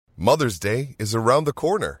Mother's Day is around the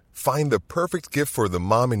corner. Find the perfect gift for the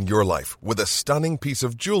mom in your life with a stunning piece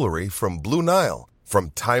of jewelry from Blue Nile.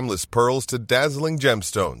 From timeless pearls to dazzling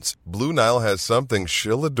gemstones, Blue Nile has something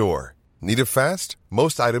she'll adore. Need it fast?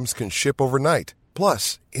 Most items can ship overnight.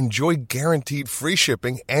 Plus, enjoy guaranteed free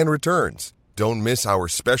shipping and returns. Don't miss our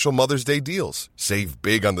special Mother's Day deals. Save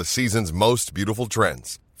big on the season's most beautiful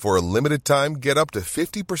trends. For a limited time, get up to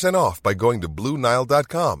 50% off by going to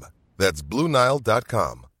BlueNile.com. That's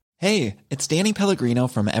BlueNile.com. Hey, it's Danny Pellegrino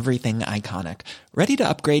from Everything Iconic. Ready to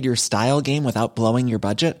upgrade your style game without blowing your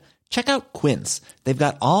budget? Check out Quince. They've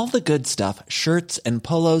got all the good stuff, shirts and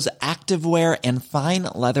polos, activewear, and fine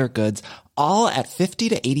leather goods, all at 50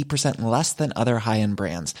 to 80% less than other high-end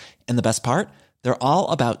brands. And the best part? They're all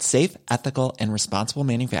about safe, ethical, and responsible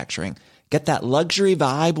manufacturing. Get that luxury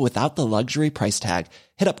vibe without the luxury price tag.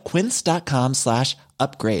 Hit up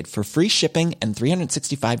quince.com/upgrade for free shipping and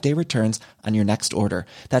 365-day returns on your next order.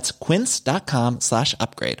 That's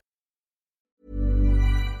quince.com/upgrade.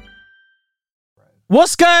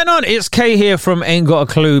 What's going on? It's Kay here from Ain't Got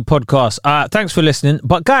a Clue podcast. Thanks for listening.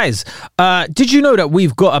 But guys, did you know that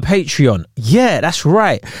we've got a Patreon? Yeah, that's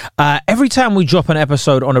right. Every time we drop an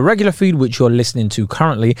episode on a regular feed, which you're listening to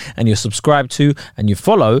currently and you're subscribed to and you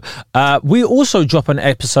follow, we also drop an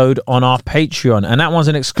episode on our Patreon. And that one's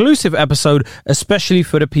an exclusive episode, especially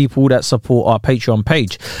for the people that support our Patreon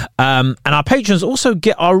page. And our patrons also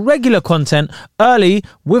get our regular content early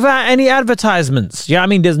without any advertisements. Yeah, I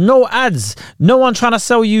mean, there's no ads. No one trying to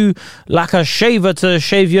sell you like a shaver to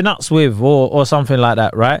shave your nuts with or something like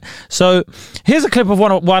that, right? So here's a clip of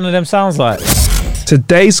what one of them sounds like.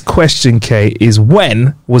 Today's question, Kay, is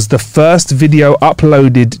when was the first video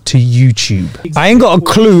uploaded to YouTube? I ain't got a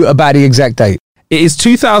clue about the exact date. It is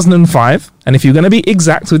 2005, and if you're going to be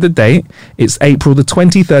exact with the date, it's April the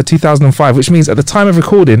 23rd, 2005, which means at the time of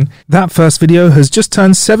recording, that first video has just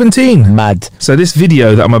turned 17. Mad. So this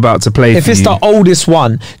video that I'm about to play if it's the oldest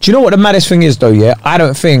one, do you know what the maddest thing is though, yeah? I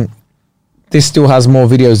don't think this still has more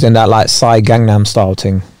videos than that like Psy Gangnam style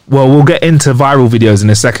thing. Well, we'll get into viral videos in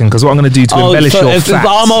a second, because what I'm going to do to embellish your facts... It's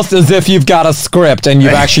almost as if you've got a script and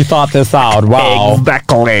you've actually thought this out. Wow.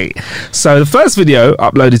 Exactly. So the first video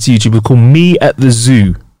uploaded to YouTube was called Me at the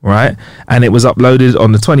Zoo, right? And it was uploaded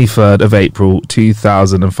on the 23rd of April,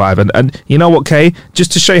 2005. And you know what, Kay?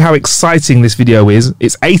 Just to show you how exciting this video is,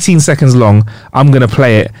 it's 18 seconds long. I'm going to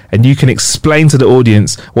play it, and you can explain to the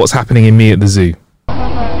audience what's happening in Me at the Zoo.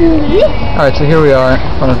 Alright, so here we are in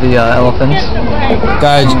front of the elephants.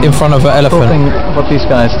 Guys, in front of an elephant. The cool thing about these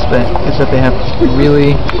guys is that they have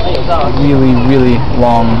really, really, really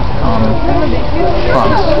long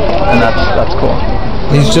trunks, and that's cool.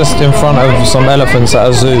 He's just in front of some elephants at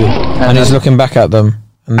a zoo, and he's looking back at them.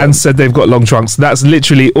 And said they've got long trunks. That's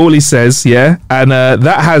literally all he says, yeah? And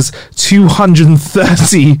that has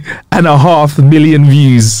 230.5 million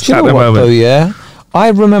views at the moment. Though, yeah? I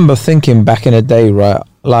remember thinking back in the day, right,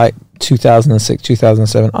 like 2006,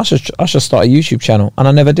 2007, I should start a YouTube channel, and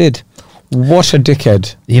I never did. What a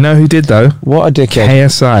dickhead. You know who did, though? What a dickhead.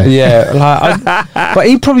 KSI. Yeah, like, but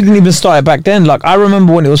he probably didn't even start it back then. Like, I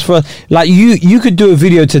remember when it was first, like, you could do a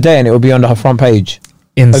video today and it would be on the front page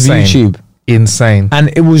Insane. of YouTube. Insane. And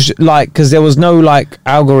it was like, because there was no like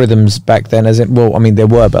algorithms back then, as in, well, I mean there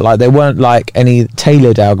were, but like they weren't like any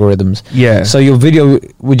tailored algorithms. Yeah. So your video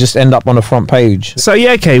would just end up on the front page. So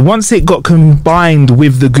yeah, okay, once it got combined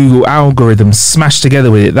with the Google algorithm, smashed together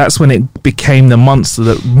with it, that's when it became the monster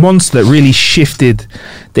that really shifted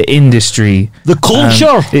the industry. The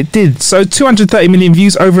culture. It did. So 230 million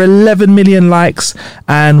views, over 11 million likes,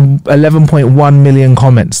 and 11.1 million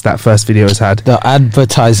comments that first video has had. The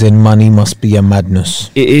advertising money must be a madness.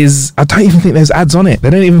 It is. I don't even think there's ads on it. They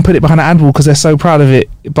don't even put it behind an ad wall because they're so proud of it.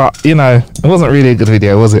 But, you know, it wasn't really a good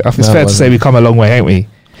video, was it? I think it's fair to say we've come a long way, ain't we?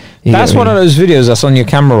 That's one of those videos that's on your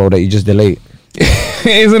camera roll that you just delete.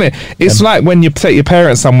 Isn't it? It's like when you take your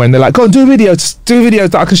parents somewhere and they're like, go on, do a video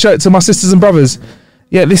that I can show it to my sisters and brothers.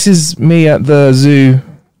 Yeah, this is me at the zoo.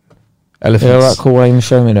 Elephants. Yeah, right, cool. Why even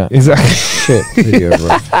show me that? Exactly. Shit video, bro.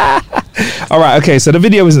 All right, okay, so the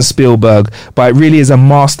video isn't Spielberg, but it really is a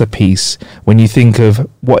masterpiece when you think of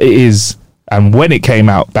what it is and when it came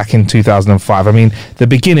out back in 2005. I mean, the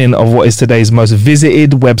beginning of what is today's most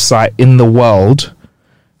visited website in the world,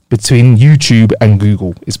 between YouTube and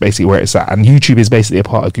Google is basically where it's at, and YouTube is basically a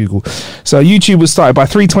part of Google. So YouTube was started by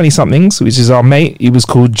 320-somethings, which is our mate. He was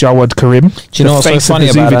called Jawad Karim. Do you know what's so funny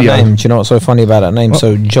about that name? Do you know what's so funny about that name?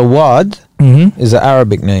 So Jawad is an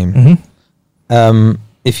Arabic name.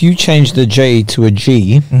 If you change the J to a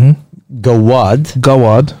G, Gawad,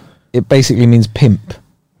 Gawad, it basically means pimp.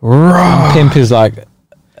 Right. Pimp is like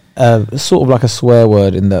sort of like a swear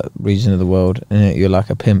word in that region of the world, and you're like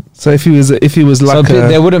a pimp. So if he was like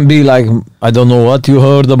there wouldn't be like, I don't know what you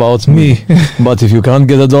heard about me, but if you can't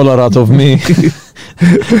get $1 out of me,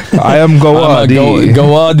 I am Gawadi.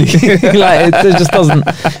 Gawadi. Like it just doesn't.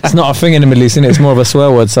 It's not a thing in the Middle East, innit? It's more of a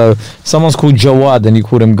swear word. So someone's called Jawad and you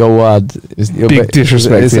call him Gawad. It's big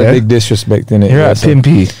disrespect. It's a big disrespect in it. You're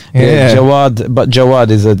pimpy. Yeah, Jawad, but Jawad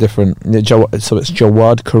is a different. So it's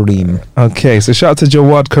Jawad Kareem. Okay, so shout out to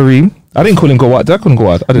Jawad Kareem. I didn't call him Gawad. Did I call him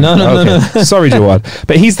Gawad? I didn't. No. Sorry, Jawad.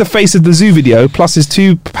 But he's the face of the Zoo video, plus his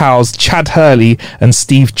two pals, Chad Hurley and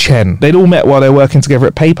Steve Chen. They'd all met while they were working together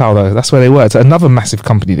at PayPal, though. That's where they worked. Another massive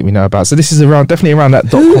company that we know about. So this is definitely around that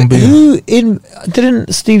 .com boom.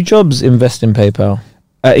 Didn't Steve Jobs invest in PayPal?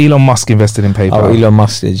 Elon Musk invested in PayPal. Oh, Elon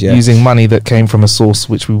Musk did, yeah. Using money that came from a source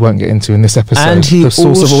which we won't get into in this episode. And the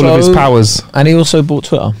source of all of his powers. And he also bought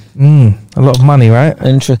Twitter. A lot of money, right?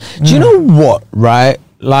 Do you know what, right?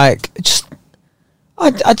 Like,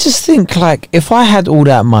 I just think, like, if I had all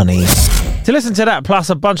that money... To listen to that,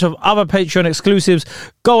 plus a bunch of other Patreon exclusives,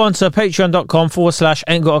 go on to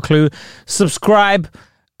patreon.com/ain't got a clue. Subscribe,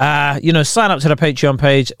 sign up to the Patreon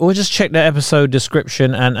page, or just check the episode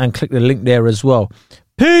description and click the link there as well.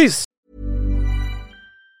 Peace!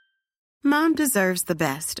 Mom deserves the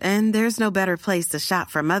best, and there's no better place to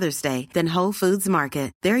shop for Mother's Day than Whole Foods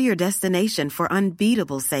Market. They're your destination for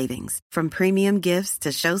unbeatable savings, from premium gifts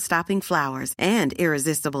to show-stopping flowers and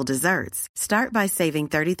irresistible desserts. Start by saving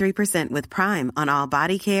 33% with Prime on all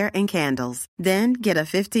body care and candles. Then get a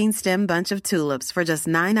 15-stem bunch of tulips for just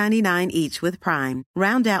 $9.99 each with Prime.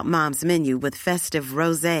 Round out Mom's menu with festive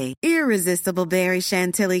rosé, irresistible berry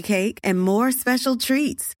chantilly cake, and more special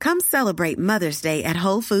treats. Come celebrate Mother's Day at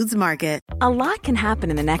Whole Foods Market. A lot can happen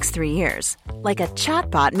in the next 3 years. Like a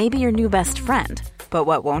chatbot may be your new best friend. But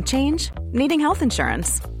what won't change? Needing health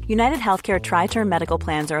insurance. United Healthcare Tri-Term Medical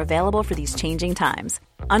Plans are available for these changing times.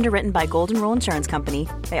 Underwritten by Golden Rule Insurance Company,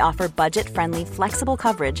 they offer budget-friendly, flexible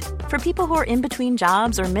coverage for people who are in between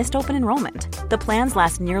jobs or missed open enrollment. The plans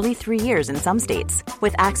last nearly 3 years in some states,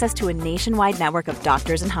 with access to a nationwide network of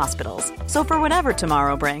doctors and hospitals. So for whatever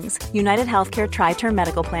tomorrow brings, United Healthcare Tri-Term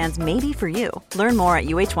Medical Plans may be for you. Learn more at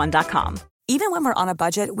uh1.com. Even when we're on a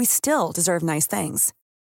budget, we still deserve nice things.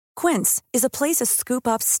 Quince is a place to scoop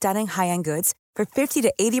up stunning high-end goods for 50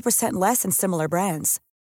 to 80% less than similar brands.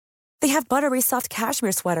 They have buttery soft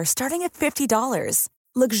cashmere sweaters starting at $50,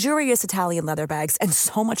 luxurious Italian leather bags, and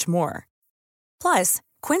so much more. Plus,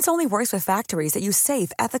 Quince only works with factories that use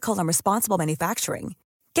safe, ethical, and responsible manufacturing.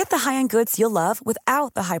 Get the high-end goods you'll love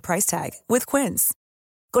without the high price tag with Quince.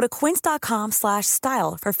 Go to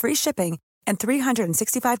quince.com/style for free shipping and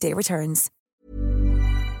 365-day returns.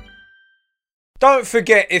 Don't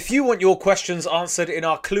forget, if you want your questions answered in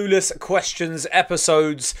our Clueless Questions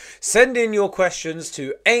episodes, send in your questions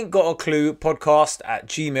to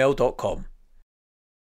ain'tgotacluepodcast@gmail.com.